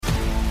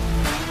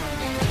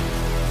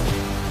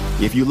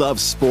If you love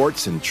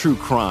sports and true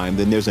crime,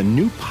 then there's a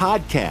new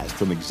podcast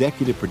from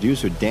executive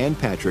producer Dan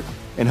Patrick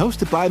and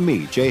hosted by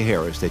me, Jay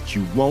Harris, that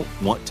you won't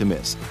want to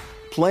miss.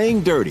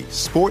 Playing Dirty: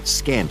 Sports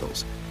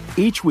Scandals.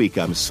 Each week,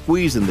 I'm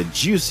squeezing the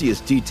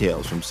juiciest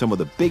details from some of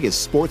the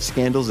biggest sports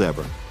scandals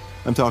ever.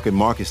 I'm talking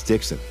Marcus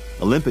Dixon,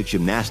 Olympic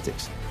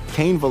gymnastics,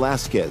 Cain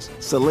Velasquez,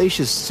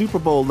 salacious Super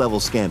Bowl-level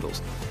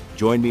scandals.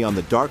 Join me on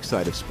the dark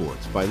side of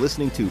sports by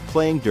listening to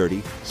Playing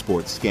Dirty: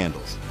 Sports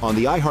Scandals on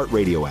the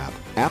iHeartRadio app,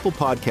 Apple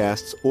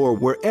Podcasts, or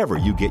wherever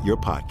you get your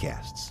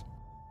podcasts.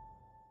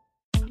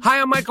 Hi,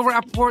 I'm Michael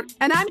Rappaport.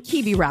 And I'm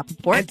Kibi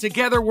Rappaport. And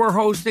together we're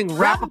hosting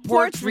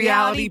Rappaport's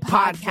Reality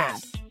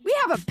Podcast. We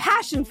have a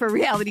passion for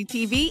reality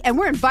TV, and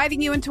we're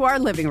inviting you into our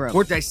living room.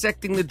 We're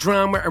dissecting the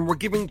drama, and we're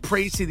giving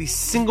praise to the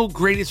single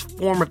greatest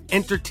form of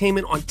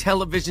entertainment on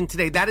television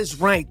today. That is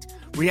right.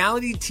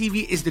 Reality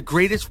TV is the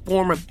greatest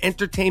form of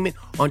entertainment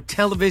on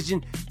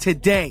television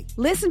today.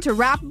 Listen to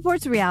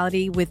Rappaport's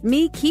Reality with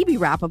me, Kibi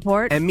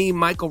Rappaport. And me,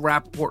 Michael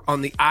Rappaport,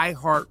 on the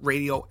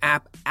iHeartRadio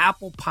app,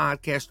 Apple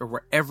Podcast, or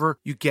wherever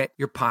you get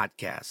your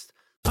podcast.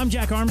 I'm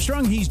Jack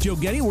Armstrong. He's Joe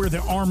Getty. We're the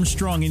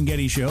Armstrong and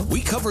Getty Show. We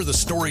cover the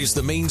stories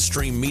the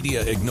mainstream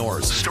media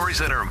ignores. The stories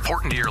that are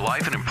important to your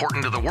life and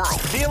important to the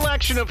world. The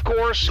election, of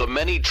course. The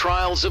many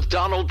trials of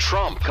Donald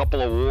Trump.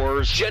 Couple of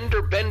wars.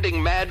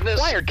 Gender-bending madness.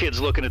 Why are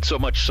kids looking at so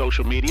much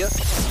social media?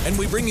 And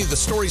we bring you the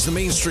stories the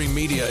mainstream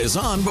media is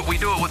on, but we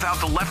do it without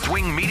the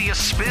left-wing media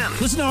spin.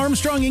 Listen to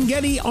Armstrong and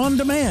Getty on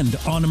demand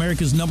on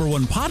America's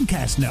 #1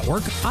 podcast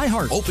network,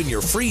 iHeart. Open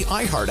your free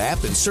iHeart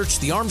app and search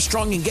The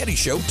Armstrong and Getty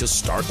Show to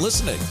start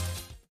listening.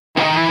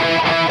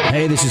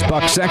 Hey, this is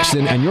Buck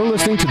Sexton, and you're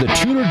listening to the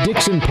Tudor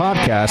Dixon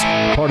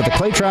podcast, part of the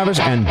Clay Travis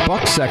and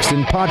Buck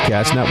Sexton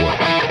Podcast Network.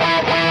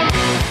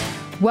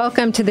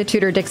 Welcome to the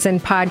Tudor Dixon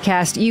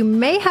podcast. You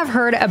may have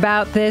heard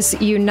about this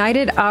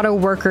United Auto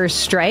Workers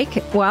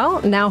strike.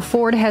 Well, now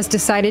Ford has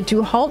decided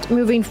to halt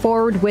moving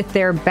forward with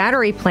their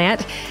battery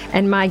plant.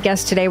 And my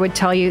guest today would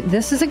tell you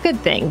this is a good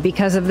thing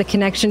because of the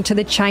connection to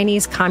the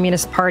Chinese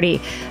Communist Party.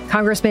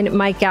 Congressman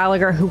Mike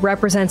Gallagher, who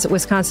represents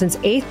Wisconsin's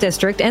 8th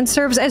District and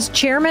serves as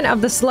chairman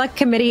of the Select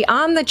Committee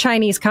on the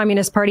Chinese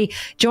Communist Party,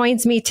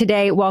 joins me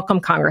today. Welcome,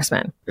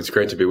 Congressman. It's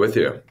great to be with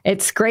you.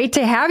 It's great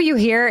to have you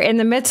here in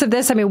the midst of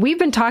this. I mean, we've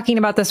been talking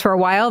about this for a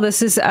while.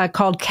 This is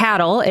called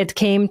cattle. It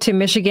came to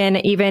Michigan.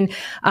 Even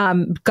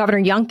Governor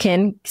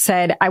Youngkin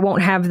said, I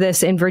won't have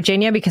this in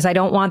Virginia because I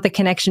don't want the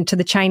connection to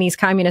the Chinese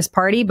Communist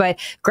Party. But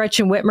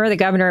Gretchen Whitmer, the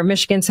governor of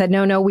Michigan, said,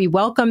 no, we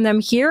welcome them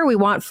here. We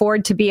want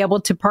Ford to be able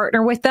to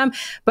partner with them.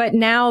 But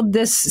now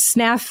this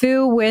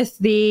snafu with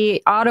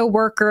the auto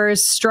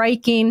workers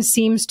striking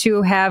seems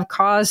to have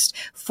caused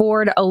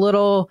Ford a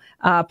little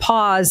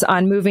pause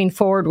on moving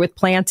forward with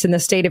plants in the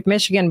state of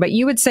Michigan. But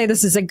you would say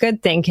this is a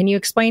good thing. Can you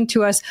explain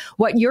to us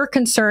what your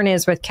concern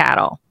is with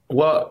cattle?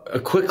 Well,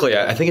 quickly,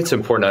 I think it's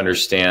important to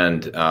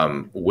understand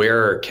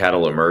where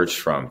cattle emerged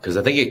from, because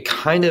I think it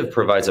kind of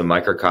provides a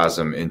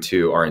microcosm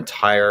into our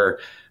entire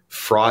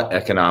fraught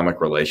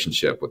economic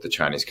relationship with the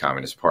Chinese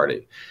Communist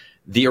Party.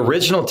 The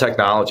original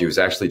technology was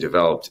actually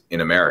developed in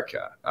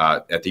America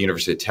at the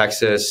University of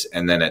Texas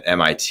and then at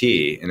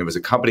MIT. And it was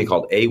a company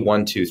called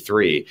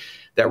A123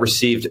 that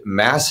received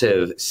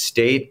massive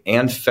state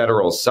and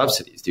federal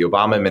subsidies. The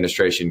Obama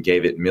administration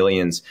gave it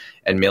millions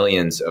and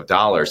millions of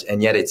dollars,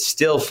 and yet it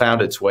still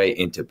found its way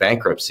into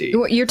bankruptcy.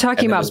 You're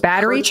talking about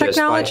battery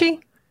technology?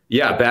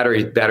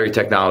 Battery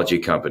technology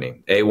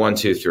company,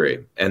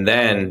 A123. And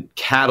then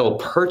Cattle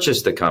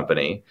purchased the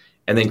company.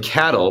 And then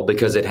Cattle,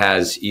 because it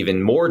has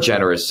even more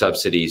generous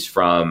subsidies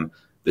from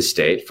the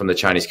state, from the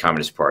Chinese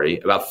Communist Party,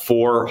 about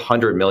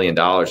 $400 million in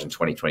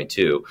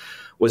 2022,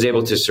 was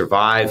able to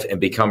survive and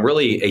become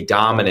really a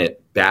dominant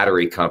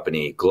battery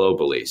company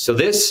globally. So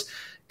this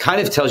kind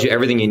of tells you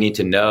everything you need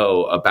to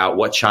know about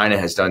what China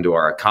has done to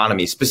our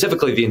economy,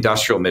 specifically the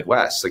industrial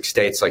Midwest, like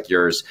states like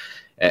yours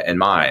and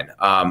mine,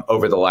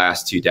 over the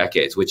last 2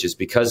 decades, which is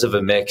because of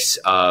a mix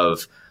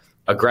of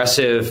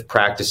aggressive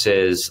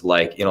practices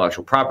like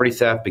intellectual property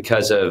theft,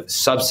 because of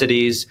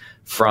subsidies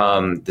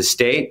from the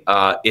state.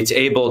 It's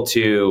able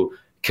to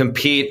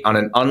compete on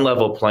an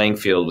unlevel playing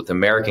field with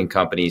American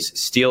companies,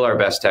 steal our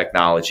best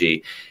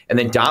technology, and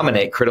then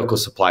dominate critical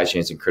supply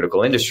chains and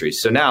critical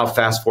industries. So now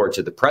fast forward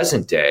to the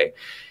present day,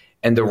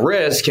 and the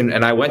risk,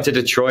 and I went to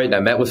Detroit and I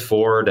met with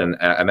Ford and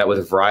I met with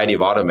a variety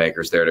of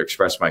automakers there to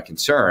express my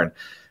concern.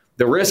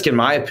 The risk, in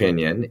my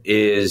opinion,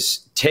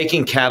 is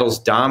taking Cattle's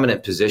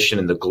dominant position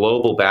in the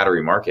global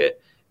battery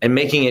market and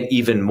making it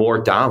even more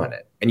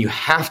dominant. And you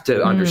have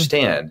to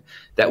understand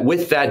that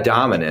with that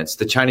dominance,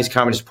 the Chinese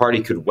Communist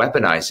Party could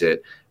weaponize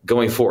it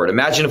going forward.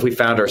 Imagine if we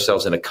found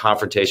ourselves in a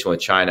confrontation with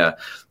China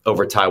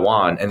over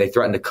Taiwan and they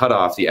threatened to cut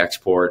off the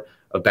export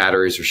of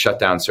batteries or shut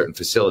down certain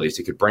facilities.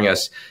 It could bring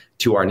us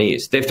to our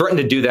knees. They've threatened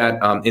to do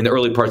that in the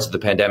early parts of the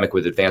pandemic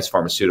with advanced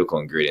pharmaceutical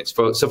ingredients.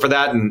 So for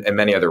that and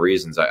many other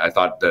reasons, I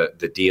thought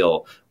the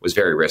deal was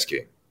very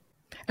risky.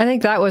 I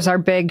think that was our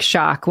big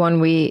shock when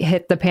we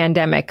hit the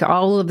pandemic,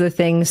 all of the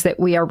things that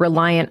we are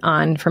reliant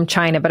on from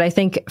China. But I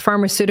think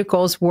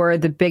pharmaceuticals were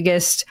the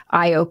biggest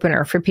eye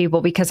opener for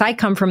people because I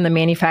come from the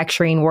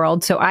manufacturing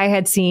world. So I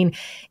had seen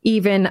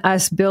even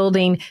us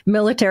building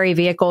military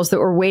vehicles that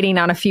were waiting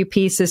on a few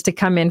pieces to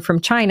come in from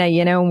China,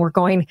 and we're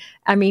going,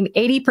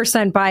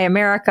 80% buy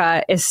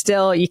America is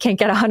still, you can't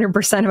get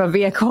 100% of a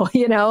vehicle,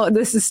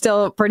 this is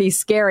still pretty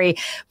scary.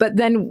 But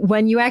then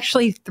when you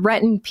actually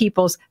threaten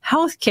people's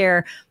health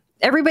care,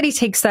 everybody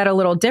takes that a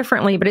little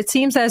differently, but it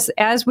seems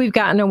as we've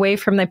gotten away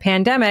from the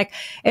pandemic,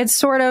 it's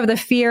sort of the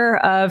fear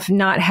of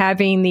not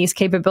having these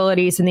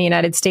capabilities in the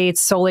United States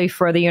solely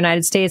for the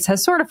United States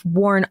has sort of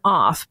worn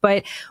off.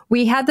 But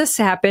we had this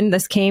happen.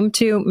 This came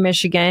to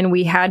Michigan.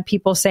 We had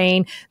people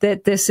saying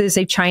that this is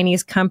a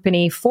Chinese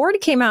company. Ford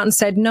came out and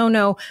said,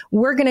 no,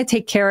 we're going to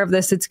take care of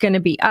this. It's going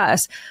to be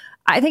us.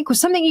 I think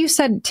something you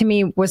said to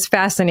me was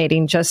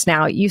fascinating just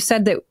now. You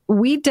said that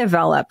we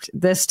developed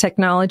this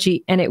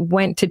technology and it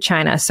went to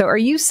China. So are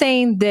you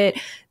saying that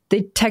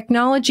the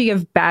technology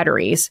of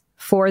batteries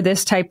for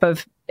this type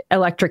of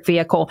electric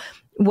vehicle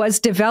was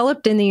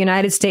developed in the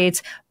United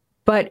States,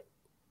 but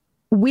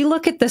we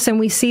look at this and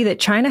we see that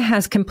China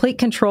has complete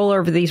control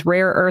over these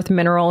rare earth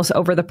minerals,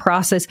 over the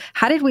process?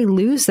 How did we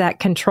lose that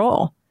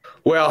control?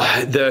 Well,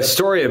 the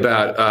story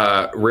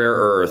about rare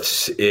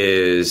earths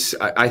is,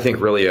 I think,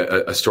 really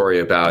a story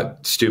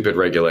about stupid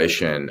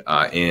regulation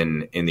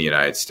in the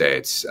United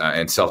States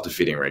and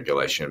self-defeating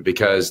regulation.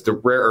 Because the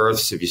rare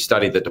earths, if you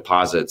study the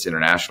deposits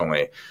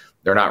internationally,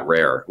 they're not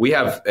rare. We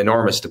have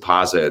enormous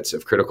deposits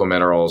of critical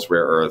minerals,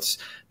 rare earths.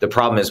 The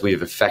problem is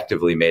we've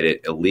effectively made it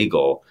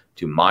illegal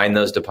to mine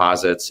those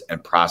deposits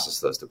and process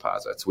those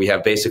deposits. We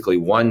have basically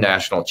one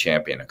national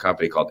champion, a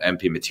company called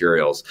MP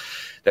Materials,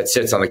 that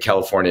sits on the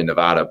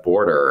California-Nevada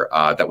border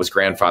that was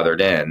grandfathered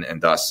in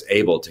and thus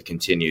able to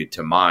continue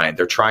to mine.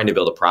 They're trying to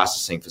build a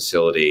processing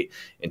facility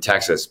in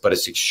Texas, but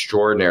it's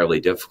extraordinarily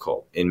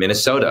difficult. In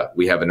Minnesota,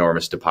 we have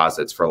enormous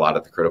deposits for a lot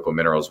of the critical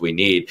minerals we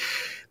need.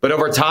 But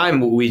over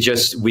time,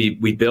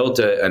 we built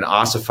an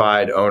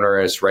ossified,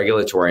 onerous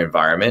regulatory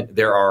environment.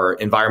 There are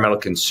environmental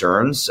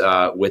concerns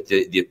with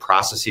the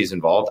processes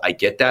involved. I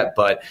get that,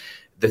 but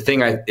the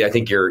thing I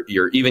think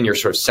your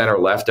sort of center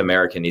left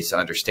American needs to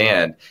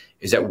understand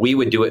is that we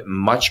would do it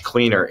much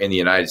cleaner in the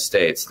United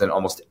States than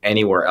almost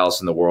anywhere else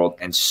in the world,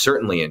 and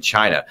certainly in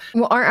China.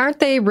 Well, aren't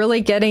they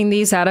really getting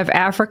these out of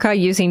Africa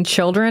using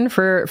children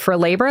for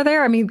labor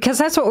there? Because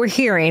that's what we're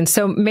hearing.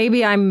 So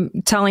maybe I'm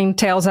telling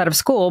tales out of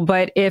school,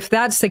 but if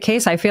that's the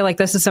case, I feel like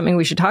this is something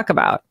we should talk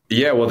about.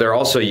 Yeah, well, they're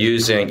also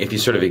using, if you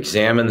sort of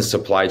examine the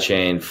supply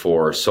chain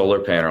for solar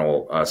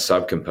panel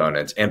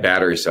subcomponents and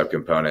battery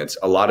subcomponents,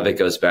 a lot of it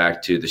goes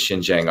back to the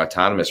Xinjiang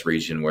Autonomous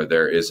Region, where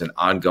there is an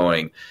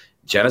ongoing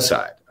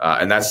genocide.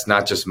 And that's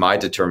not just my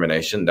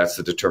determination. That's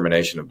the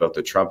determination of both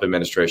the Trump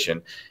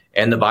administration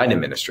and the Biden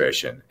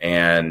administration.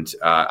 And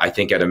I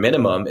think at a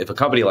minimum, if a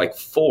company like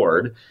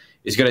Ford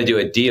is going to do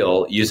a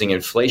deal using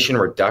Inflation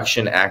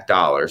Reduction Act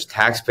dollars,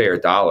 taxpayer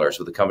dollars,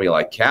 with a company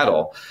like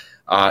Cattle,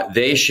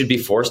 they should be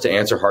forced to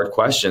answer hard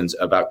questions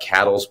about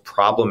Cattle's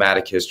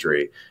problematic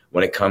history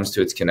when it comes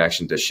to its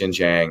connection to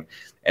Xinjiang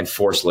and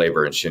forced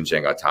labor in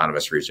Xinjiang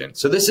Autonomous Region.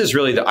 So this is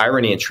really the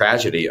irony and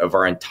tragedy of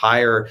the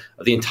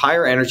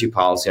entire energy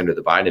policy under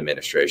the Biden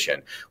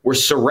administration. We're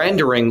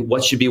surrendering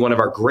what should be one of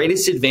our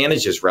greatest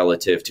advantages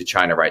relative to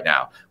China right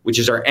now, which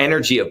is our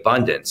energy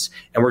abundance.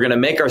 And we're going to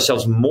make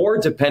ourselves more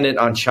dependent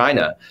on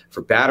China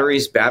for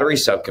batteries, battery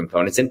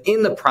subcomponents, and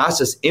in the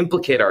process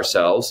implicate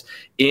ourselves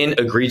in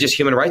egregious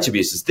human rights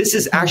abuses. This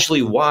is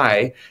actually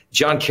why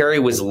John Kerry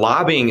was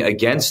lobbying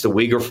against the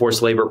Uyghur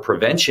Forced Labor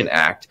Prevention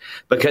Act,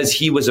 because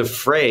he was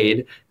afraid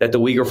that the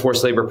Uyghur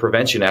Forced Labor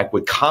Prevention Act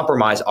would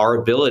compromise our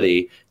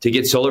ability to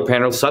get solar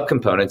panel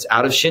subcomponents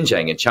out of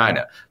Xinjiang in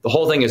China. The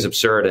whole thing is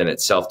absurd and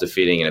it's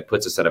self-defeating, and it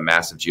puts us at a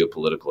massive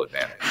geopolitical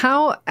advantage.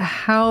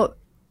 How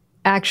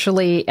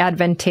actually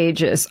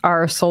advantageous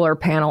are solar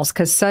panels?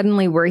 Because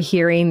suddenly we're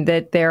hearing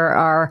that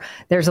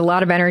there's a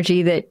lot of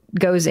energy that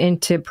goes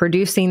into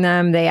producing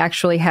them. They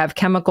actually have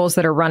chemicals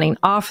that are running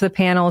off the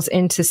panels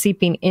into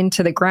seeping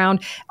into the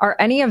ground. Are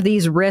any of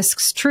these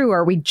risks true?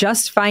 Are we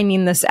just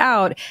finding this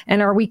out?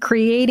 And are we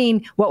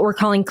creating what we're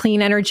calling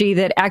clean energy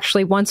that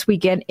actually, once we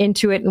get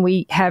into it and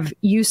we have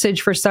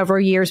usage for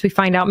several years, we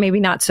find out maybe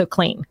not so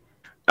clean?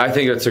 I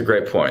think that's a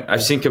great point.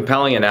 I've seen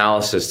compelling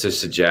analysis to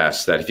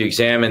suggest that if you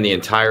examine the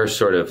entire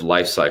sort of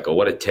life cycle,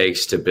 what it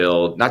takes to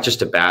build not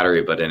just a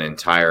battery, but an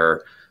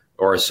entire,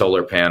 or a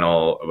solar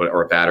panel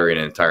or a battery in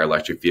an entire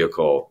electric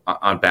vehicle,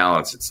 on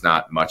balance, it's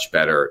not much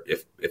better,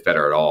 if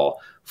better at all,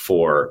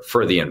 for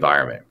the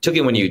environment,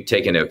 particularly when you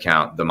take into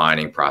account the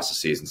mining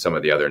processes and some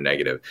of the other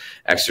negative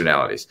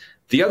externalities.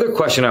 The other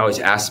question I always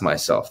ask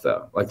myself,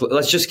 though, like,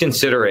 let's just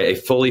consider a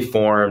fully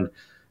formed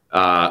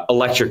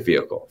electric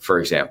vehicle, for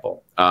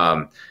example.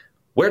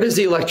 Where does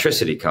the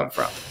electricity come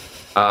from?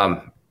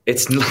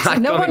 It's not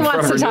no coming one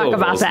wants from to talk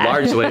about renewables, that.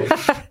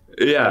 largely.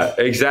 Yeah,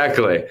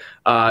 exactly.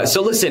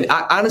 So listen,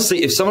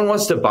 honestly, if someone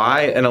wants to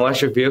buy an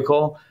electric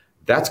vehicle,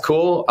 That's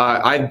cool.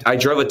 I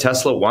drove a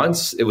Tesla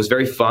once. It was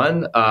very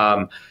fun.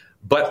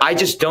 But I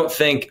just don't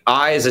think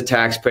I, as a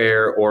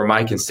taxpayer, or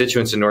my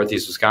constituents in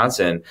Northeast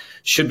Wisconsin,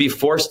 should be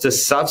forced to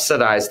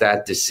subsidize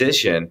that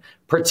decision,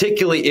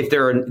 particularly if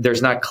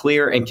there's not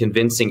clear and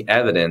convincing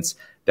evidence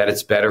that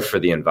it's better for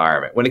the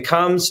environment. When it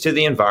comes to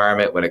the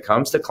environment, when it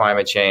comes to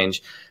climate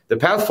change, the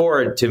path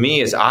forward to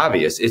me is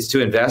obvious. It's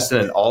to invest in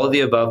an all of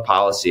the above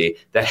policy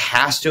that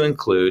has to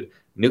include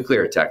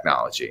nuclear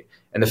technology.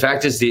 And the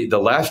fact is the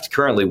left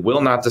currently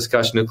will not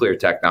discuss nuclear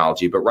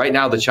technology, but right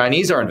now the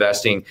Chinese are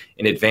investing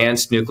in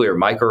advanced nuclear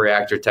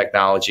microreactor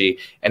technology.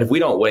 And if we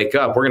don't wake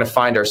up, we're going to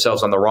find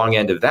ourselves on the wrong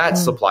end of that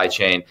supply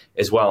chain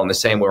as well, in the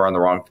same way we're on the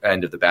wrong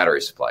end of the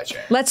battery supply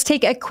chain. Let's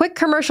take a quick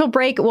commercial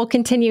break. We'll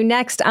continue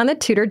next on the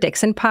Tudor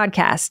Dixon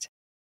podcast.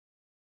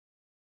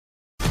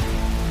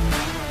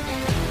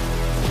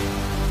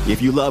 If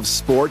you love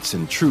sports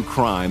and true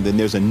crime, then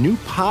there's a new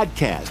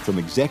podcast from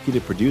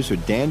executive producer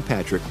Dan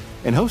Patrick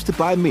and hosted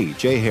by me,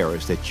 Jay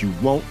Harris, that you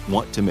won't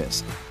want to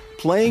miss.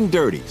 Playing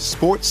Dirty: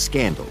 Sports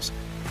Scandals.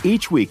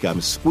 Each week, I'm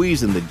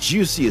squeezing the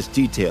juiciest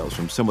details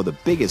from some of the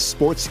biggest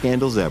sports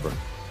scandals ever.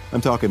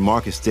 I'm talking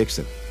Marcus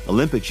Dixon,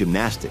 Olympic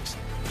gymnastics,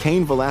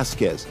 Cain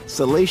Velasquez,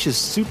 salacious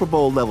Super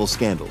Bowl-level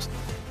scandals.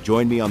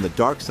 Join me on the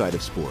dark side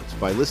of sports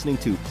by listening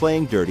to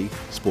Playing Dirty: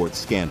 Sports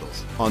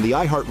Scandals on the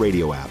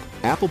iHeartRadio app,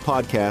 Apple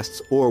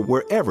Podcasts, or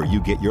wherever you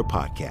get your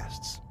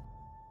podcasts.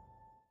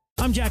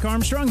 I'm Jack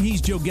Armstrong. He's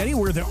Joe Getty.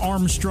 We're the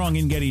Armstrong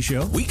and Getty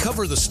Show. We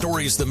cover the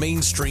stories the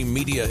mainstream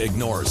media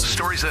ignores.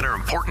 Stories that are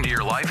important to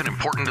your life and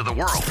important to the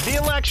world. The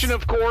election,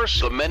 of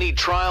course. The many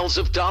trials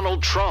of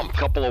Donald Trump.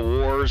 Couple of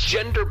wars.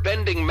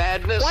 Gender-bending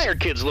madness. Why are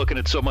kids looking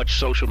at so much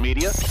social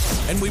media?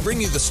 And we bring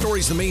you the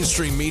stories the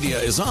mainstream media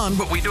is on,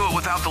 but we do it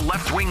without the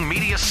left-wing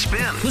media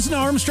spin. Listen to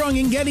Armstrong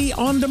and Getty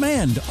on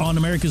demand on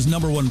America's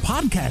 #1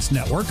 podcast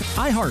network,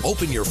 iHeart.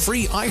 Open your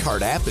free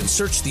iHeart app and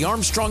search The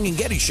Armstrong and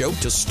Getty Show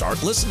to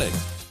start listening.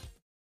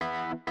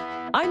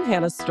 I'm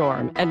Hannah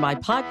Storm, and my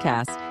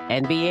podcast,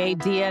 NBA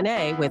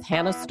DNA with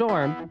Hannah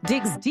Storm,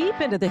 digs deep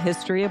into the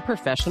history of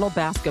professional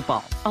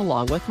basketball,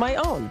 along with my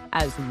own,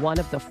 as one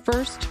of the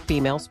first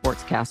female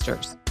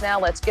sportscasters. Now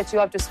let's get you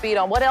up to speed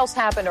on what else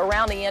happened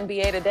around the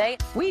NBA today.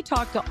 We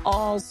talk to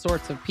all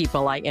sorts of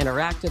people I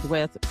interacted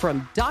with,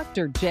 from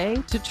Dr. J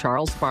to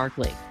Charles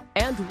Barkley,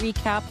 and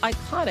recap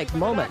iconic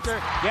moments.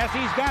 Yes,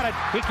 he's got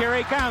it. Here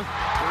he comes.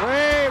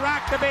 Way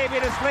rock the baby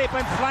to sleep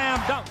and slam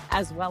dunk.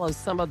 As well as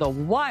some of the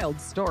wild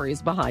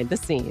stories behind the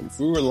scenes.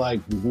 We were like,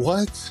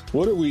 what?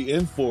 What are we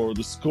in for?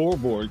 The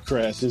scoreboard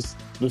crashes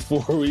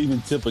before we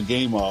even tip a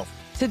game off.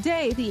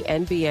 Today, the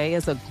NBA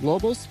is a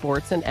global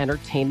sports and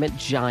entertainment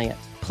giant.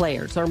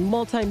 Players are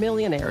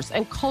multimillionaires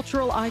and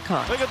cultural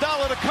icons.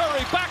 Iguodala to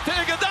Curry, back to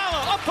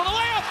Iguodala, up for the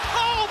layup.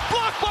 Oh,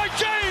 blocked by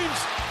James.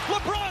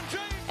 LeBron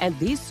James. And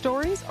these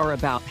stories are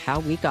about how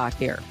we got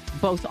here,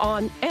 both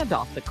on and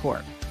off the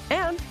court.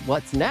 And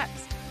what's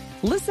next?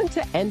 Listen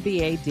to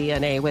NBA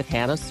DNA with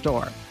Hannah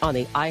Storm on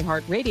the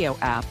iHeartRadio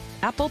app,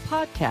 Apple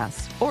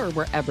Podcasts, or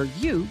wherever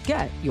you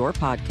get your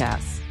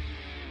podcasts.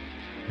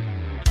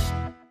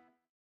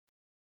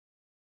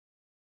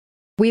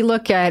 We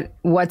look at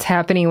what's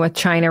happening with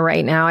China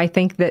right now. I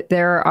think that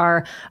there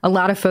are a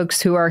lot of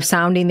folks who are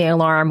sounding the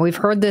alarm. We've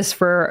heard this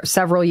for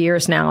several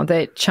years now,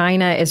 that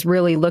China is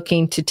really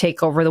looking to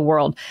take over the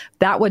world.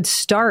 That would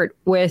start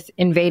with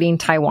invading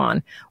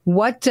Taiwan.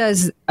 What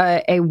does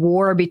a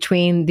war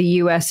between the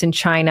U.S. and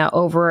China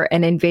over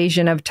an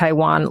invasion of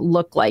Taiwan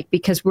look like?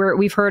 Because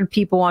we've heard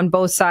people on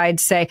both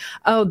sides say,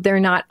 oh, they're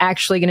not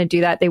actually going to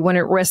do that. They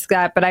wouldn't risk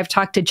that. But I've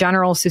talked to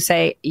generals who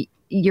say,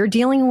 you're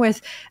dealing with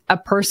a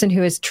person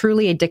who is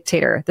truly a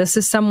dictator. This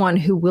is someone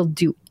who will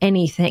do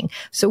anything.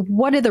 So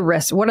what are the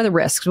risks? What are the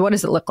risks? What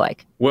does it look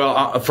like?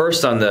 Well,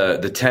 first on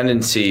the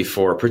tendency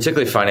for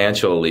particularly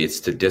financial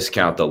elites to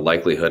discount the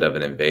likelihood of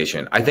an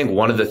invasion. I think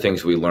one of the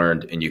things we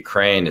learned in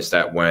Ukraine is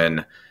that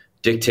when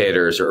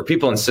dictators or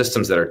people in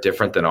systems that are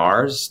different than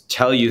ours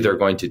tell you they're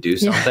going to do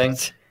something,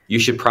 you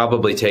should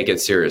probably take it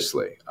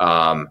seriously.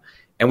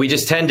 And we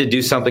just tend to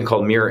do something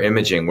called mirror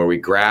imaging, where we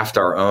graft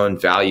our own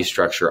value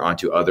structure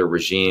onto other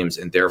regimes,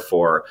 and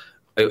therefore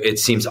it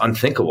seems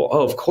unthinkable.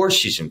 Oh, of course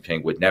Xi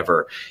Jinping would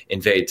never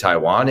invade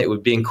Taiwan. It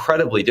would be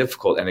incredibly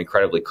difficult and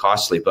incredibly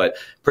costly. But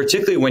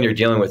particularly when you're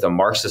dealing with a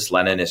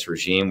Marxist-Leninist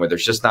regime where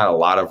there's just not a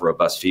lot of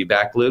robust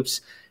feedback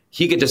loops,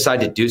 he could decide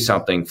to do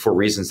something for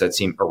reasons that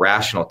seem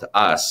irrational to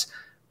us,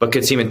 but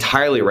could seem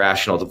entirely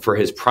rational for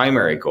his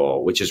primary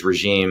goal, which is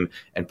regime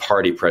and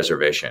party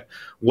preservation.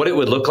 What it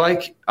would look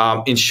like,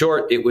 in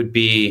short, it would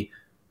be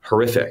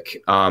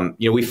horrific.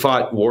 We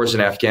fought wars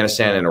in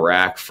Afghanistan and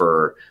Iraq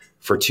for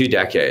 2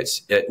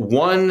 decades.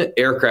 One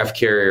aircraft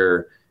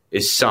carrier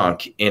is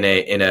sunk in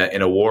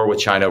a war with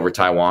China over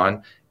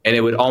Taiwan, and it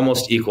would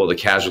almost equal the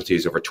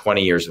casualties over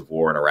 20 years of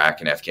war in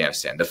Iraq and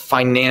Afghanistan. The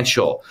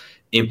financial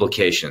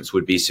implications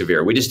would be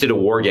severe. We just did a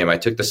war game. I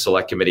took the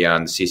select committee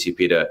on the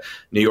CCP to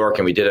New York,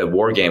 and we did a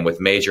war game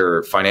with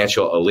major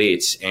financial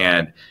elites.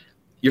 And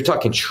you're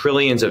talking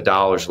trillions of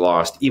dollars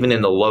lost, even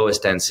in the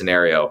lowest end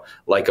scenario,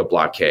 like a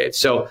blockade.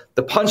 So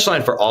the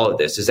punchline for all of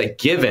this is that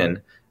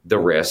given the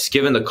risks,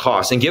 given the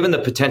cost, and given the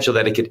potential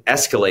that it could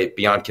escalate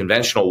beyond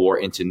conventional war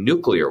into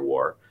nuclear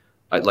war,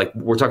 like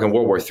we're talking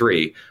World War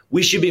III,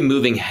 we should be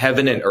moving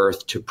heaven and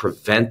earth to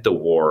prevent the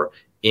war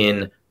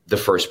in the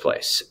first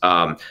place.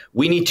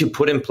 We need to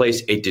put in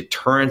place a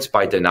deterrence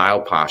by denial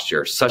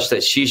posture such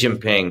that Xi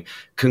Jinping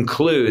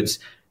concludes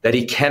that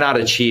he cannot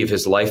achieve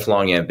his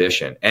lifelong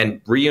ambition.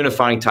 And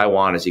reunifying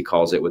Taiwan, as he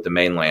calls it, with the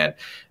mainland,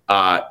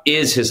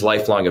 is his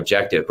lifelong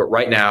objective. But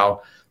right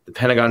now, the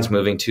Pentagon's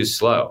moving too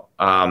slow.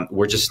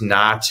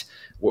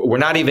 We're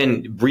not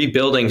even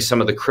rebuilding some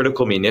of the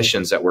critical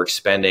munitions that we're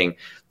expending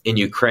in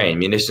Ukraine,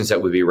 munitions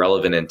that would be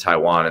relevant in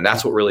Taiwan. And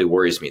that's what really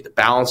worries me. The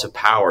balance of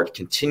power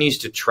continues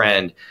to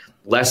trend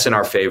less in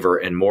our favor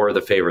and more in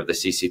the favor of the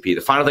CCP.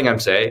 The final thing I'm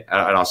saying,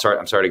 and I'm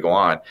sorry to go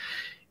on,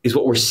 is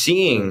what we're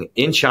seeing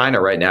in China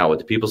right now with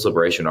the People's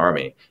Liberation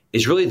Army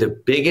is really the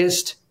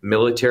biggest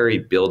military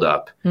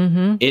buildup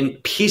in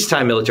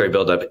peacetime military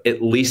buildup,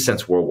 at least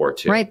since World War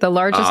II. Right, the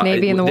largest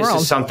Navy in the world.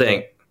 This is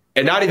something,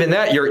 and not even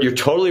that, you're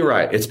totally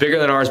right. It's bigger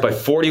than ours by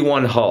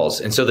 41 hulls.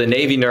 And so the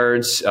Navy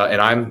nerds,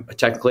 and I'm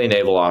technically a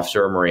naval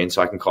officer, a Marine,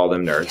 so I can call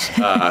them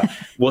nerds,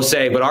 will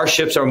say, but our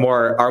ships are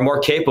more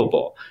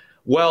capable.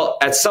 Well,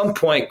 at some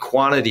point,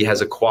 quantity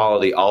has a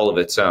quality all of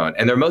its own,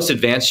 and their most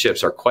advanced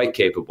ships are quite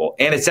capable.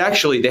 And it's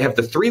actually, they have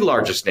the 3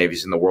 largest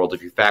navies in the world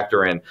if you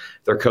factor in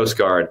their Coast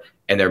Guard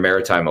and their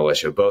maritime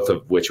militia, both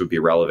of which would be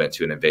relevant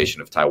to an invasion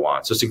of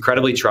Taiwan. So it's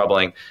incredibly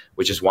troubling,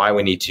 which is why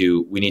we need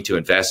to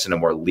invest in a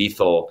more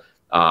lethal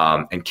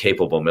and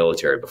capable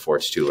military before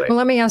it's too late. Well,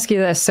 let me ask you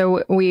this.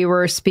 So we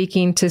were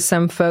speaking to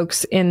some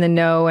folks in the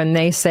know, and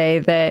they say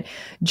that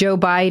Joe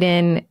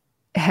Biden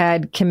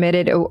had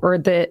committed, or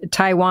the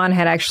Taiwan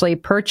had actually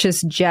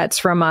purchased jets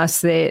from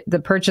us.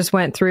 The purchase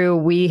went through.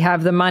 We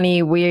have the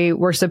money. We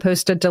were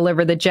supposed to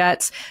deliver the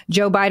jets.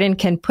 Joe Biden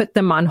can put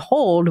them on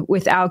hold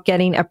without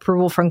getting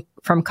approval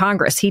from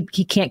Congress. He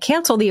can't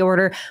cancel the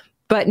order.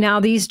 But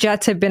now these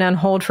jets have been on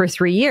hold for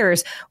 3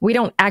 years. We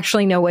don't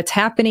actually know what's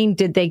happening.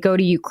 Did they go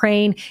to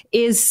Ukraine?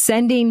 Is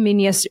sending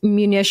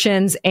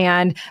munitions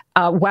and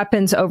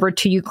weapons over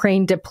to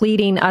Ukraine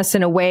depleting us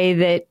in a way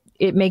that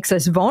it makes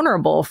us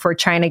vulnerable for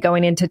China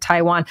going into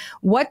Taiwan?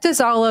 What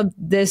does all of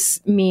this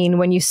mean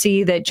when you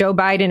see that Joe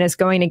Biden is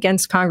going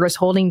against Congress,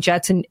 holding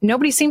jets, and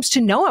nobody seems to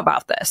know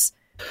about this?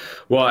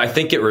 Well, I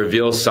think it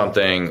reveals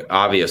something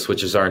obvious,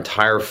 which is our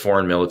entire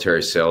foreign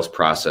military sales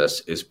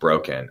process is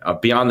broken.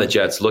 Beyond the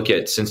jets, look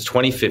at, since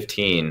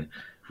 2015,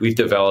 we've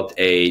developed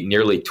a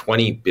nearly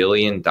 $20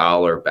 billion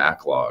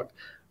backlog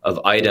of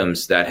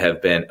items that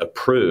have been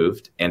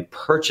approved and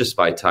purchased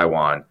by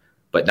Taiwan,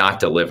 but not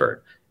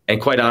delivered. And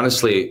quite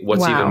honestly,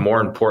 what's even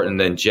more important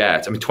than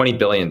jets, $20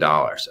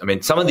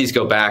 billion. Some of these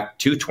go back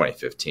to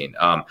 2015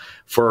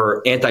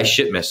 for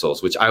anti-ship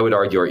missiles, which I would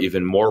argue are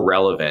even more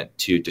relevant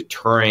to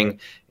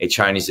deterring a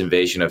Chinese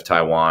invasion of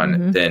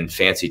Taiwan than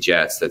fancy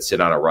jets that sit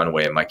on a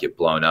runway and might get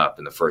blown up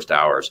in the first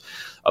hours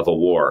of a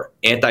war.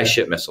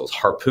 Anti-ship missiles,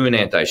 Harpoon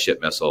anti-ship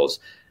missiles,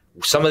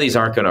 some of these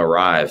aren't going to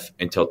arrive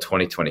until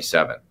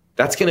 2027.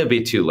 That's going to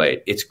be too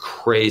late. It's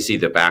crazy,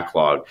 the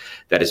backlog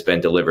that has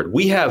been delivered.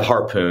 We have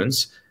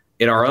Harpoons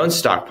in our own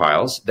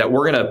stockpiles that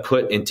we're going to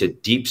put into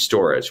deep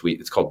storage.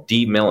 It's called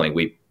demilling.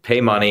 We pay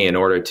money in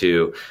order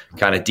to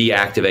kind of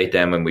deactivate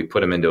them, and we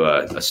put them into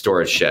a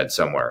storage shed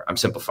somewhere. I'm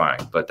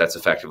simplifying, but that's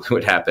effectively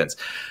what happens.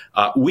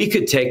 We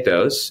could take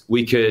those,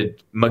 we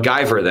could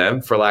MacGyver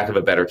them, for lack of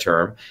a better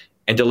term,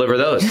 and deliver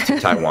those to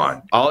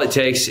Taiwan. All it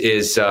takes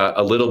is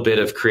a little bit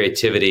of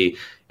creativity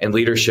and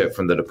leadership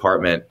from the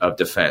Department of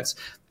Defense.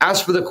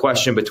 As for the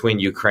question between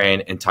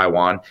Ukraine and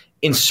Taiwan,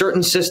 in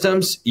certain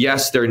systems,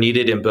 yes, they're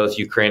needed in both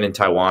Ukraine and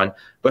Taiwan,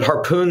 but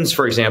Harpoons,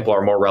 for example,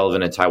 are more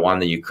relevant in Taiwan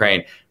than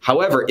Ukraine.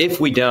 However,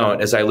 if we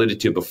don't, as I alluded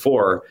to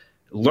before,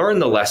 learn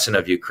the lesson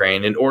of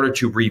Ukraine in order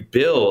to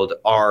rebuild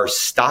our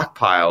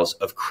stockpiles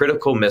of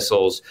critical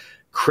missiles,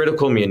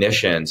 critical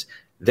munitions,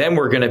 then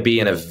we're going to be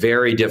in a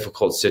very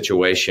difficult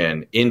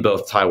situation in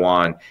both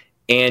Taiwan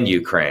and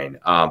Ukraine,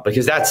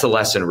 because that's the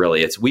lesson,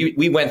 really.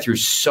 We went through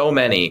so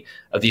many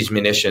of these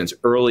munitions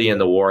early in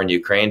the war in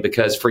Ukraine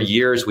because for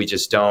years we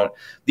just don't.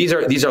 These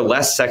are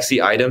less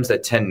sexy items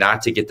that tend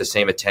not to get the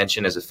same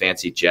attention as a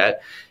fancy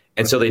jet,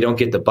 and so they don't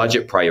get the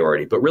budget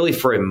priority. But really,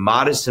 for a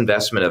modest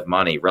investment of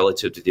money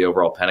relative to the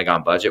overall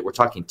Pentagon budget, we're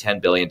talking $10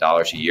 billion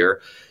a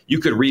year. You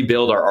could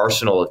rebuild our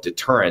arsenal of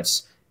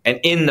deterrence, and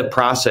in the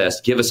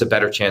process, give us a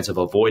better chance of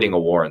avoiding a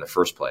war in the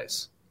first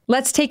place.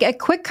 Let's take a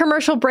quick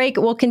commercial break.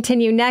 We'll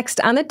continue next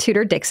on the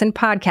Tudor Dixon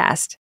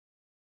podcast.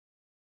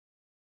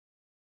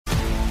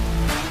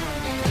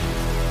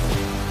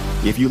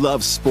 If you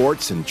love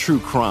sports and true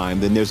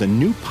crime, then there's a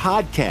new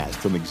podcast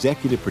from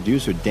executive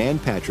producer Dan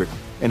Patrick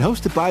and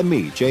hosted by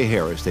me, Jay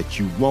Harris, that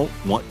you won't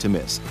want to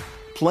miss.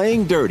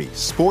 Playing Dirty: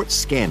 Sports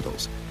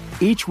Scandals.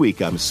 Each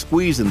week, I'm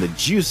squeezing the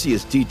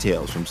juiciest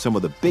details from some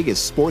of the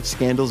biggest sports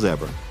scandals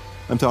ever.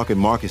 I'm talking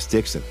Marcus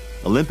Dixon,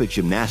 Olympic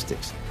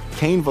gymnastics,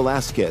 Cain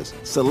Velasquez,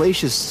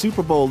 salacious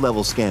Super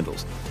Bowl-level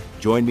scandals.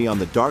 Join me on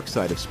the dark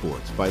side of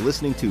sports by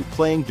listening to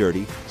Playing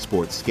Dirty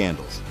Sports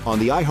Scandals on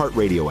the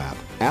iHeartRadio app,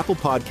 Apple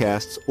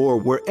Podcasts, or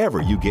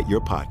wherever you get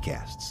your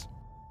podcasts.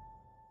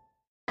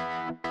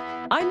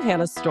 I'm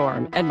Hannah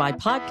Storm, and my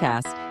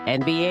podcast,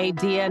 NBA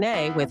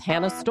DNA with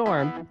Hannah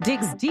Storm,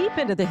 digs deep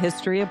into the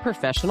history of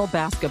professional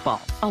basketball,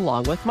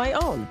 along with my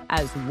own,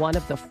 as one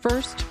of the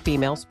first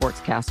female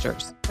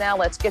sportscasters. Now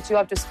let's get you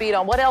up to speed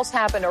on what else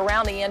happened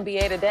around the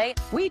NBA today.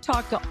 We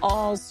talk to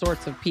all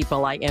sorts of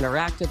people I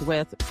interacted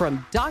with,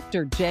 from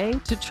Dr. J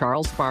to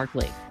Charles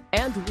Barkley,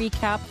 and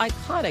recap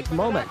iconic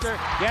moments.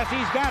 Yes,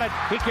 he's got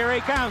it. Here he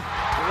comes.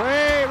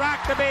 Way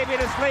rock the baby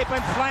to sleep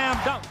and slam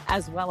dunk.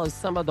 As well as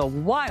some of the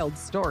wild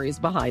stories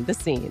behind the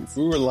scenes.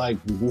 We were like,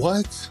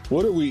 what?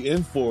 What are we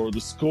in for?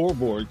 The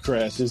scoreboard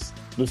crashes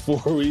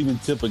before we even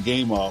tip a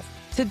game off.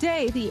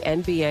 Today, the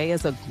NBA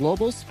is a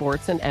global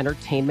sports and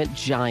entertainment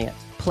giant.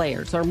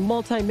 Players are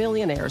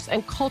multimillionaires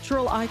and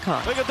cultural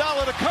icons.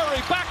 Iguodala to Curry,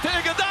 back to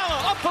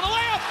Iguodala, up for the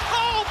layup.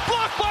 Oh,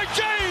 blocked by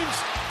James.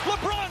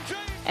 LeBron James.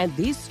 And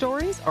these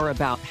stories are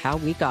about how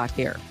we got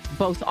here,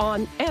 both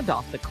on and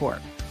off the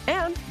court.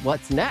 And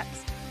what's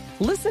next?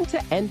 Listen to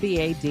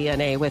NBA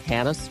DNA with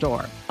Hannah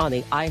Storm on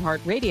the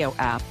iHeartRadio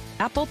app,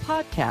 Apple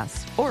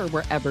Podcasts, or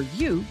wherever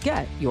you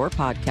get your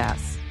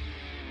podcasts.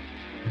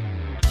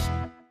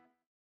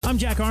 I'm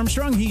Jack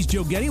Armstrong. He's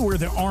Joe Getty. We're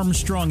the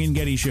Armstrong and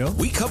Getty Show.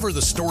 We cover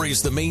the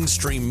stories the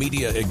mainstream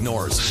media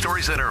ignores.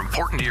 Stories that are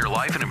important to your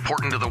life and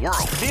important to the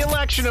world. The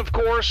election, of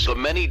course, the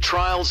many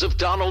trials of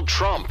Donald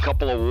Trump,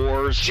 couple of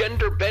wars,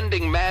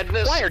 gender-bending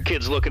madness. Why are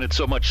kids looking at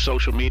so much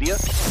social media?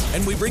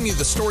 And we bring you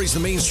the stories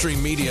the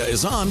mainstream media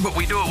is on, but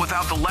we do it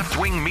without the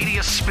left-wing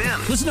media spin.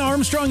 Listen to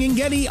Armstrong and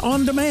Getty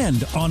on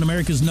demand on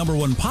America's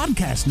 #1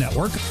 podcast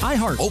network,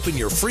 iHeart. Open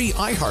your free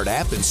iHeart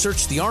app and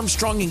search the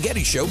Armstrong and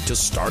Getty Show to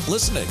start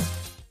listening.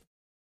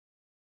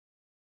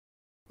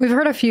 We've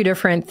heard a few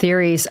different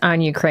theories on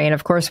Ukraine.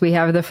 Of course, we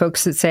have the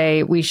folks that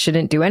say we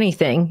shouldn't do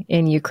anything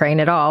in Ukraine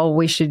at all.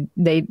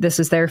 This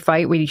is their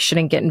fight. We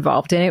shouldn't get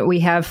involved in it. We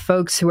have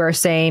folks who are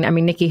saying,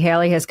 Nikki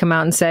Haley has come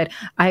out and said,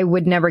 I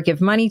would never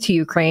give money to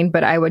Ukraine,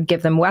 but I would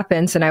give them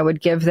weapons and I would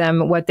give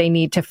them what they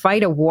need to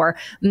fight a war.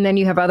 And then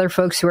you have other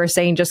folks who are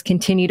saying, just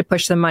continue to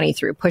push the money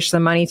through.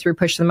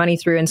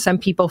 And some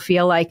people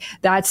feel like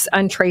that's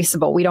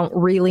untraceable. We don't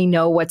really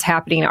know what's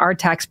happening. Our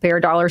taxpayer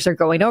dollars are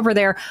going over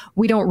there.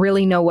 We don't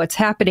really know what's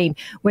happening.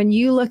 When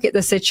you look at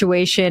the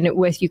situation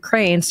with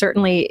Ukraine,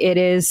 certainly it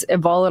is a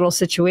volatile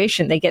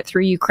situation. They get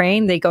through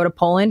Ukraine, they go to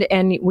Poland,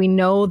 and we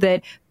know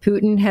that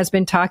Putin has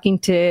been talking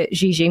to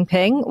Xi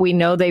Jinping. We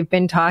know they've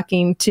been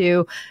talking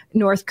to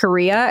North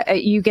Korea.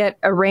 You get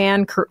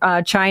Iran,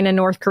 China,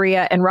 North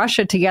Korea, and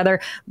Russia together.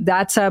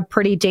 That's a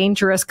pretty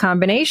dangerous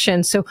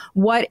combination. So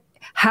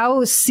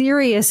how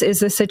serious is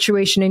the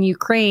situation in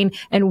Ukraine,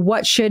 and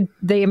what should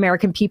the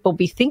American people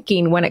be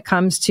thinking when it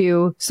comes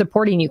to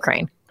supporting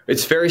Ukraine?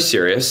 It's very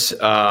serious.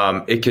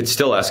 It could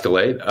still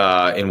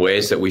escalate in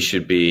ways that we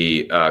should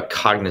be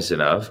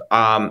cognizant of.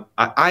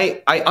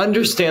 I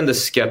understand the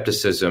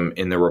skepticism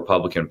in the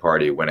Republican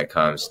Party when it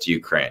comes to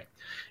Ukraine,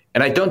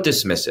 and I don't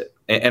dismiss it.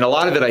 And a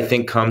lot of it, I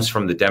think, comes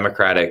from the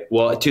Democratic.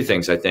 Well, two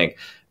things, I think.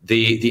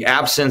 The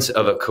absence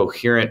of a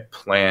coherent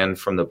plan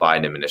from the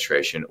Biden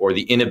administration, or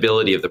the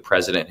inability of the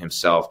president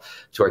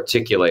himself to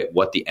articulate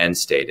what the end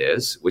state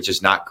is, which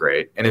is not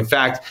great. And in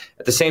fact,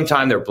 at the same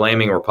time they're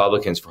blaming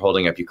Republicans for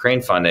holding up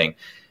Ukraine funding,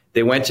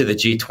 they went to the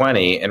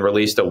G20 and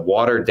released a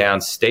watered down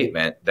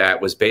statement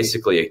that was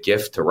basically a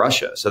gift to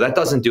Russia. So that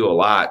doesn't do a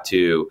lot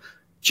to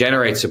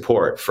generate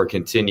support for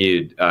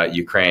continued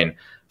Ukraine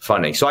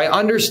funding. So I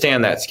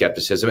understand that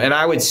skepticism. And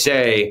I would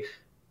say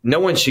no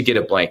one should get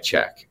a blank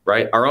check,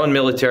 right? Our own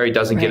military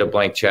doesn't get a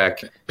blank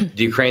check.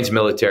 The Ukraine's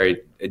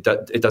military, it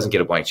doesn't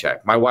get a blank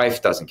check. My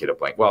wife doesn't get a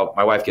blank. Well,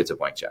 my wife gets a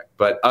blank check.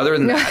 But other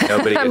than that,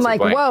 nobody gets a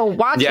blank. I'm like, whoa,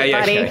 watch it,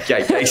 buddy. Yeah,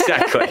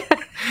 exactly.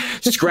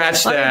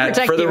 Scratch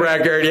that for the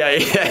record. Yeah,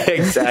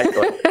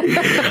 exactly.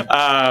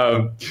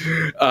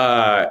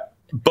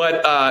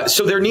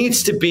 So there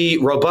needs to be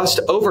robust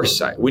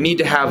oversight. We need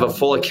to have a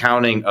full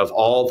accounting of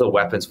all the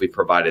weapons we've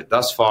provided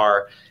thus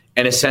far,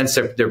 and a sense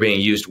that they're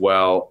being used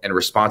well and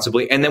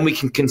responsibly. And then we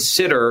can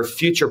consider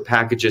future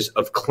packages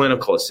of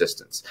clinical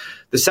assistance.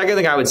 The second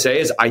thing I would say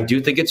is I do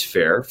think it's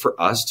fair for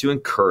us to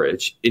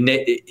encourage,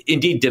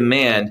 indeed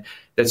demand,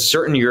 that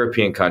certain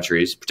European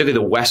countries,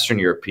 particularly the Western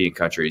European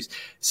countries,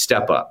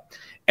 step up.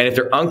 And if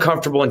they're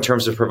uncomfortable in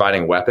terms of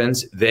providing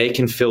weapons, they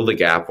can fill the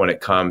gap when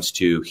it comes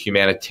to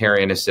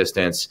humanitarian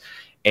assistance.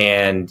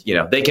 And,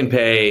 they can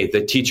pay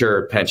the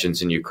teacher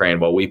pensions in Ukraine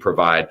while we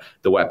provide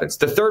the weapons.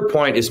 The third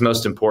point is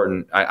most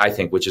important, I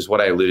think, which is what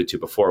I alluded to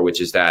before,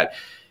 which is that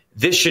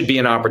this should be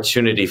an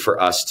opportunity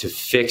for us to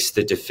fix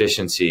the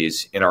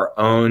deficiencies in our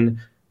own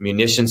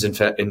munitions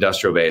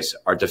industrial base,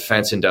 our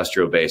defense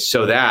industrial base,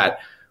 so that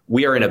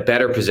we are in a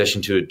better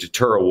position to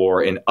deter a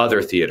war in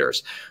other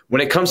theaters. When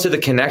it comes to the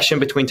connection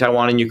between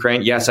Taiwan and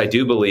Ukraine, yes, I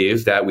do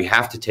believe that we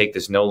have to take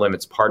this no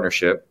limits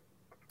partnership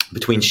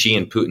between Xi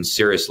and Putin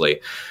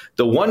seriously.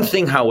 The one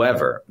thing,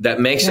 however, that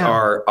makes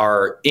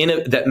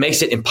that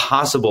makes it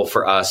impossible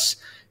for us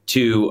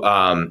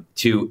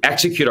to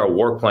execute our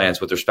war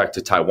plans with respect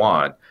to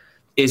Taiwan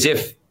is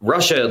if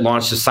Russia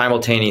launched a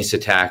simultaneous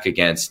attack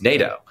against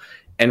NATO.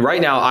 And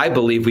right now, I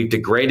believe we've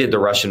degraded the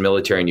Russian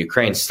military in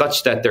Ukraine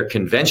such that their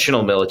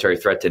conventional military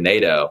threat to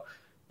NATO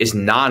is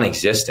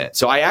non-existent.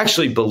 So I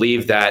actually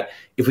believe that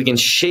if we can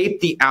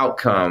shape the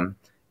outcome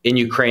in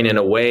Ukraine in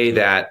a way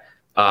that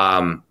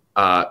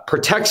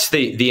protects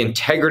the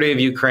integrity of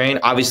Ukraine.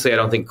 Obviously, I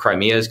don't think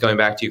Crimea is going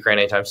back to Ukraine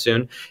anytime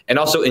soon, and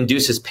also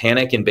induces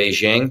panic in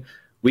Beijing.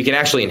 We can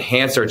actually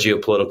enhance our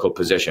geopolitical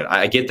position.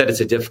 I get that it's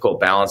a difficult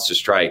balance to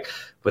strike,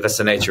 but that's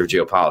the nature of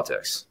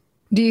geopolitics.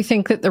 Do you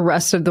think that the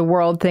rest of the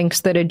world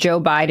thinks that a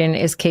Joe Biden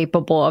is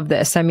capable of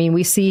this? I mean,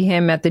 we see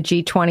him at the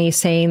G20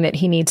 saying that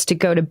he needs to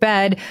go to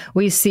bed.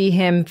 We see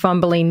him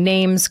fumbling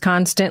names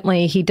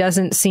constantly. He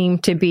doesn't seem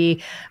to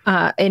be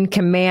in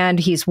command.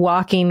 He's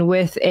walking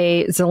with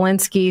a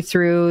Zelensky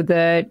through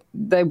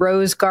the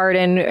Rose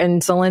Garden,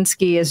 and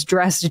Zelensky is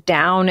dressed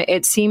down.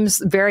 It seems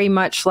very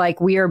much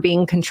like we are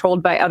being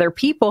controlled by other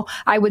people.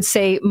 I would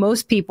say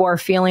most people are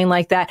feeling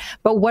like that.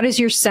 But what is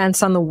your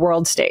sense on the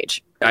world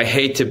stage? I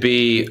hate to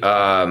be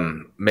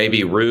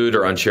maybe rude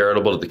or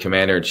uncharitable to the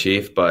commander in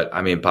chief, but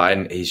I mean,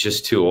 Biden, he's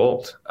just too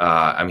old.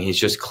 He's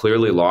just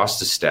clearly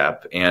lost a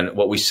step. And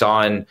what we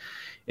saw in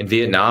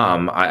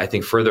Vietnam, I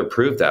think further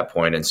proved that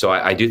point. And so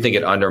I do think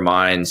it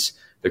undermines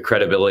the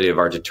credibility of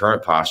our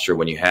deterrent posture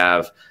when you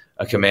have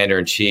a commander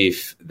in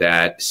chief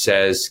that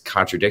says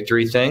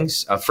contradictory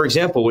things. For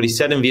example, what he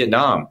said in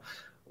Vietnam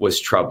was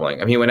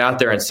troubling. I mean, he went out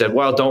there and said,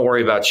 well, don't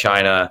worry about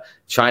China.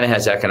 China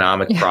has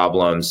economic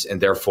problems,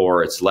 and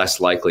therefore it's less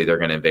likely they're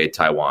going to invade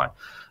Taiwan.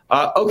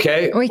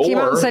 Okay. Well, he came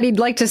out and said he'd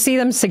like to see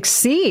them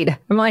succeed.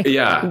 I'm like,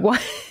 what?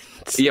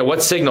 Yeah,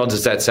 what signal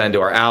does that send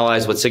to our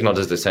allies? What signal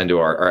does that send to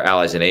our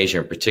allies in Asia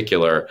in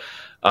particular?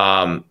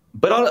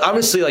 But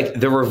honestly, like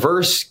the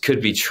reverse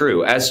could be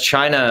true. As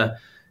China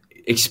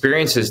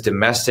experiences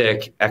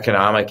domestic,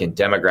 economic, and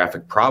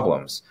demographic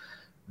problems,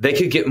 they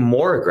could get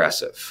more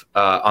aggressive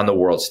on the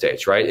world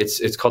stage, right?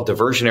 It's called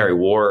diversionary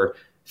war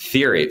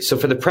theory. So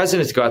for the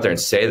president to go out there and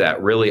say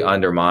that really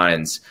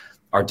undermines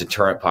our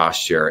deterrent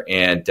posture.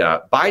 And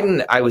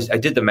Biden, I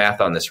did the math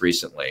on this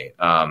recently.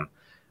 I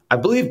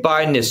believe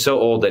Biden is so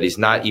old that he's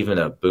not even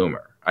a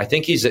boomer. I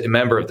think he's a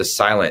member of the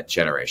silent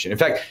generation. In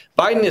fact,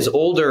 Biden is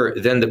older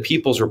than the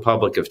People's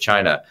Republic of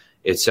China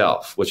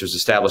itself, which was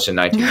established in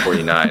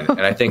 1949.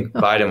 And I think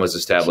Biden was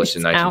established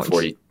in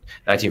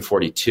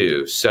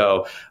 1942.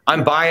 So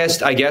I'm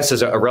biased, I guess,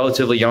 as a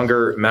relatively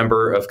younger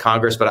member of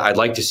Congress, but I'd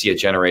like to see a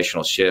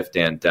generational shift.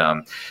 And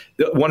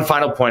one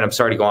final point, I'm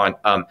sorry to go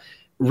on.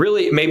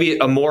 Really, maybe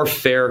a more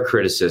fair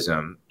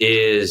criticism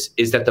is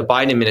that the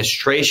Biden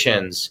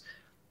administration's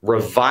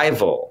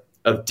revival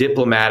of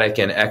diplomatic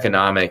and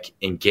economic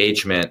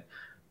engagement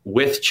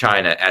with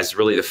China as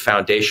really the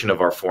foundation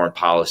of our foreign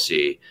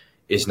policy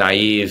is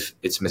naive,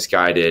 it's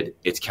misguided,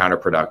 it's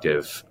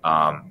counterproductive.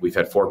 We've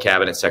had 4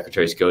 cabinet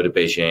secretaries go to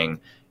Beijing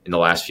in the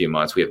last few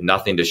months. We have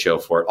nothing to show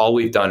for it. All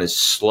we've done is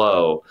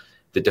slow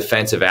the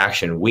defensive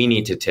action we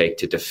need to take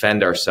to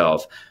defend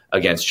ourselves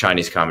against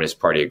Chinese Communist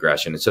Party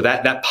aggression. And so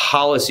that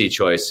policy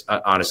choice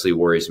honestly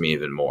worries me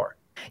even more.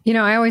 You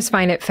know, I always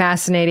find it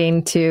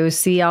fascinating to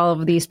see all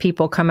of these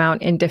people come out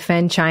and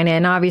defend China.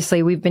 And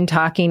obviously, we've been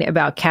talking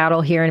about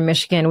cattle here in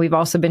Michigan. We've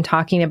also been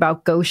talking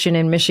about Goshen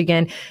in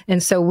Michigan.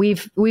 And so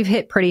we've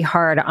hit pretty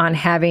hard on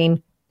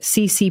having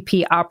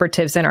CCP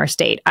operatives in our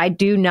state. I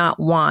do not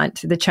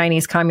want the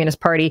Chinese Communist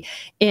Party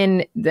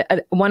in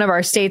one of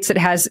our states that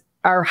has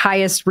our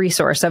highest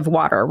resource of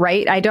water,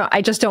 right?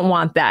 I just don't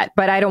want that,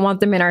 but I don't want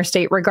them in our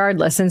state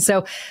regardless. And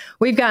so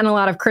we've gotten a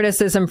lot of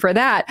criticism for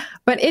that,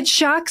 but it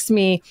shocks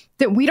me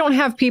that we don't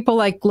have people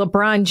like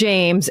LeBron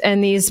James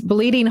and these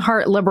bleeding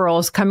heart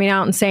liberals coming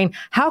out and saying,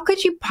 how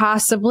could you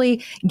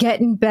possibly get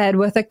in bed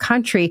with a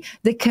country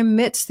that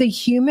commits the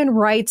human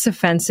rights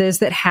offenses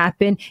that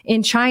happen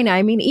in China?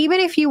 I mean, even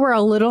if you were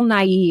a little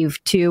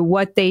naive to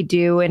what they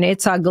do and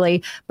it's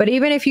ugly, but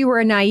even if you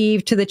were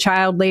naive to the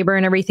child labor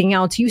and everything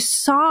else, you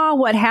saw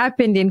what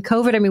happened in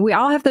COVID. I mean, we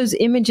all have those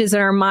images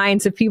in our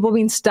minds of people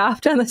being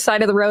stopped on the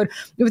side of the road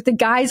with the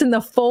guys in the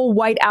full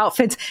white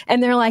outfits.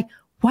 And they're like,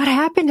 what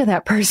happened to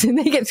that person?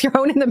 They get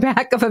thrown in the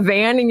back of a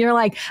van and you're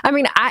like, I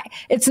mean,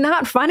 it's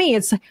not funny.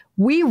 It's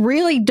we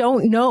really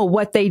don't know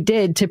what they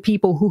did to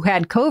people who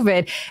had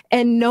COVID,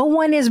 and no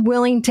one is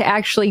willing to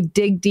actually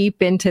dig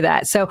deep into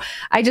that. So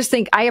I just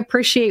think I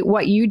appreciate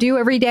what you do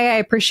every day. I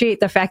appreciate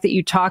the fact that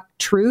you talk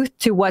truth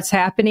to what's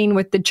happening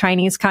with the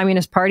Chinese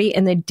Communist Party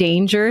and the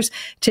dangers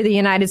to the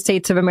United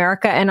States of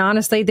America. And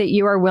honestly, that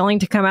you are willing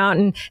to come out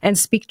and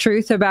speak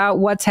truth about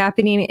what's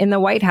happening in the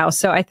White House.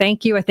 So I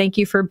thank you. I thank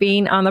you for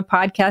being on the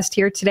podcast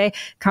here today.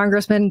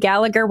 Congressman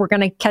Gallagher, we're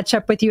going to catch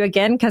up with you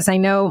again because I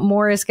know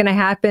more is going to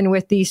happen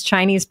with these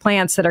Chinese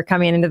plants that are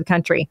coming into the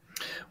country.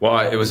 Well,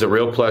 it was a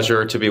real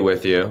pleasure to be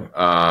with you.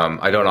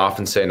 I don't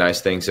often say nice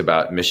things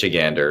about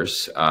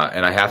Michiganders,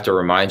 and I have to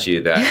remind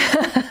you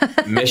that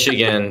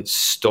Michigan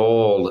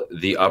stole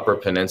the Upper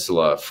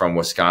Peninsula from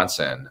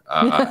Wisconsin.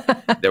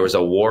 There was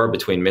a war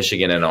between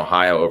Michigan and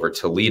Ohio over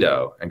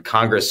Toledo, and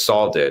Congress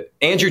solved it.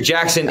 Andrew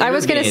Jackson intervened. I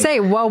was going to say,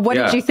 well, what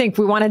did you think?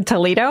 We wanted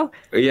Toledo?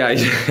 Yeah,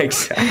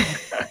 exactly.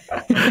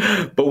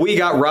 But we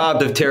got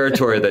robbed of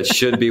territory that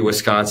should be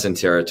Wisconsin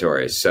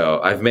territory.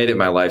 So I've made it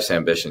my life's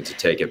ambition to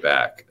take it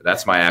back.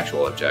 That's my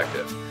actual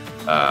objective.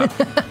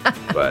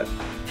 But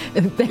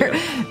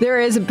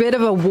there is a bit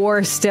of a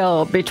war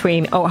still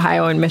between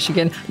Ohio and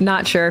Michigan.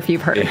 Not sure if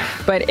you've heard,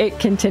 but it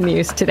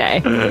continues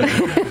today.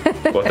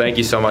 Well, thank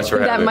you so much for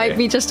having me. That might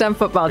be just on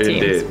football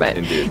teams.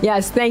 Indeed.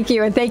 Yes, thank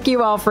you. And thank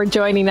you all for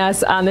joining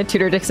us on the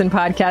Tudor Dixon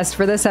podcast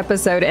for this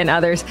episode and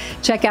others.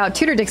 Check out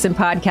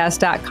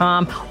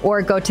TudorDixonPodcast.com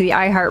or go to the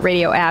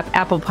iHeartRadio app,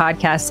 Apple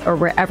Podcasts, or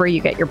wherever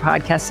you get your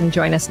podcasts, and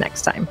join us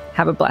next time.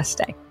 Have a blessed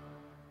day.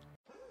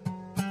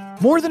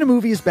 More Than a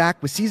Movie is back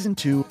with Season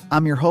 2.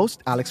 I'm your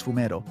host, Alex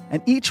Fumero,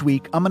 and each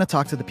week I'm going to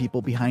talk to the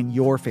people behind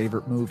your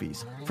favorite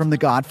movies. From The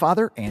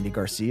Godfather, Andy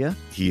Garcia.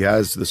 He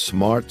has the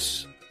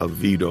smarts of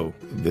Vito,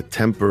 the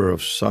temper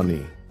of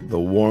Sonny, the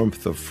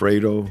warmth of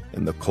Fredo,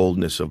 and the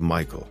coldness of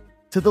Michael.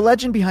 To the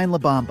legend behind La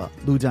Bamba,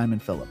 Lou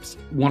Diamond Phillips.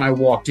 When I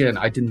walked in,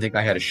 I didn't think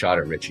I had a shot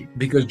at Richie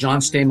because John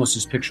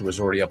Stamos' picture was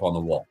already up on the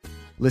wall.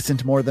 Listen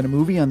to More Than a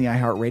Movie on the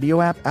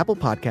iHeartRadio app, Apple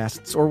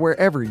Podcasts, or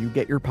wherever you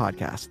get your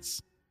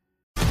podcasts.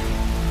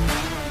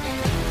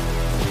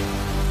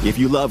 If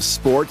you love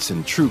sports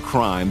and true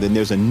crime, then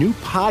there's a new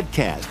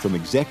podcast from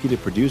executive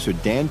producer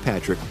Dan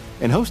Patrick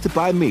and hosted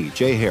by me,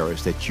 Jay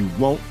Harris, that you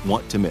won't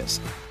want to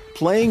miss.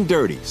 Playing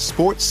Dirty: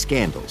 Sports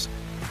Scandals.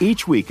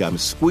 Each week, I'm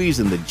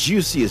squeezing the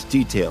juiciest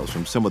details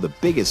from some of the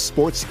biggest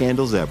sports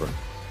scandals ever.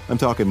 I'm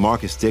talking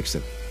Marcus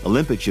Dixon,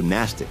 Olympic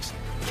gymnastics,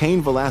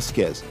 Cain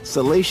Velasquez,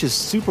 salacious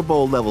Super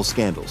Bowl-level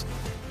scandals.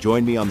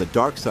 Join me on the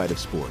dark side of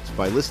sports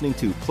by listening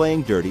to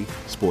Playing Dirty: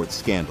 Sports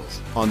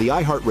Scandals on the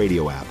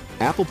iHeartRadio app,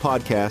 Apple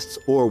Podcasts,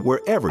 or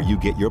wherever you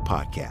get your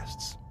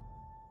podcasts.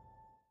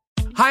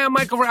 Hi, I'm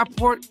Michael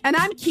Rappaport. And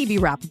I'm Kibi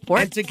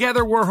Rappaport. And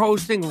together we're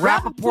hosting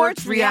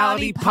Rappaport's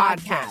Reality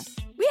Podcast.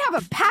 We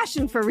have a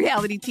passion for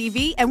reality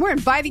TV, and we're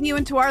inviting you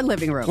into our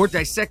living room. We're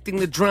dissecting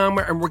the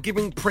drama, and we're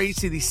giving praise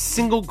to the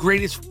single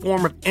greatest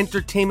form of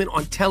entertainment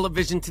on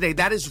television today.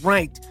 That is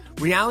right.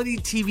 Reality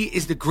TV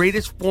is the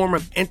greatest form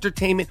of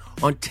entertainment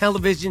on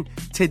television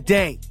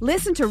today.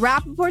 Listen to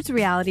Rappaport's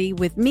Reality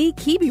with me,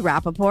 Kibi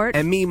Rappaport.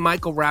 And me,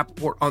 Michael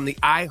Rappaport, on the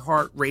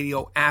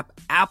iHeartRadio app,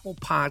 Apple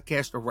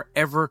Podcast, or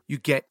wherever you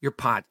get your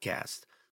podcast.